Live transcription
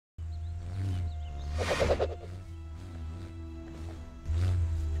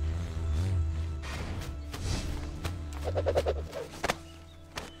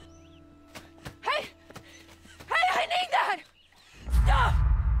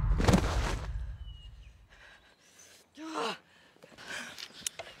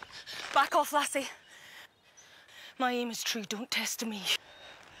off, lassie. My aim is true, don't test me.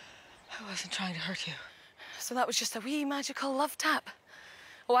 I wasn't trying to hurt you. So that was just a wee magical love tap.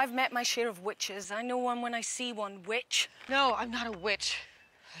 Oh, I've met my share of witches. I know one when I see one. Witch. No, I'm not a witch.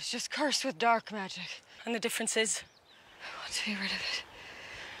 I was just cursed with dark magic. And the difference is? I want to be rid of it.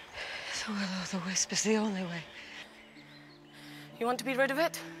 The will-o'-the-wisp is the only way. You want to be rid of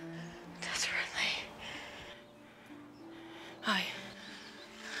it? Desperately. Aye.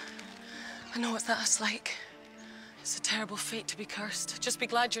 I know what that's like. It's a terrible fate to be cursed. Just be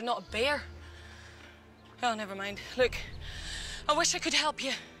glad you're not a bear. Oh, never mind. Look, I wish I could help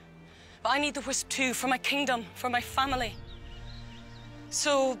you. But I need the wisp too, for my kingdom, for my family.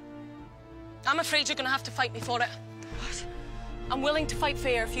 So, I'm afraid you're gonna have to fight me for it. What? I'm willing to fight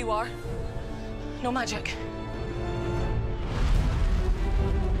fair if you are. No magic.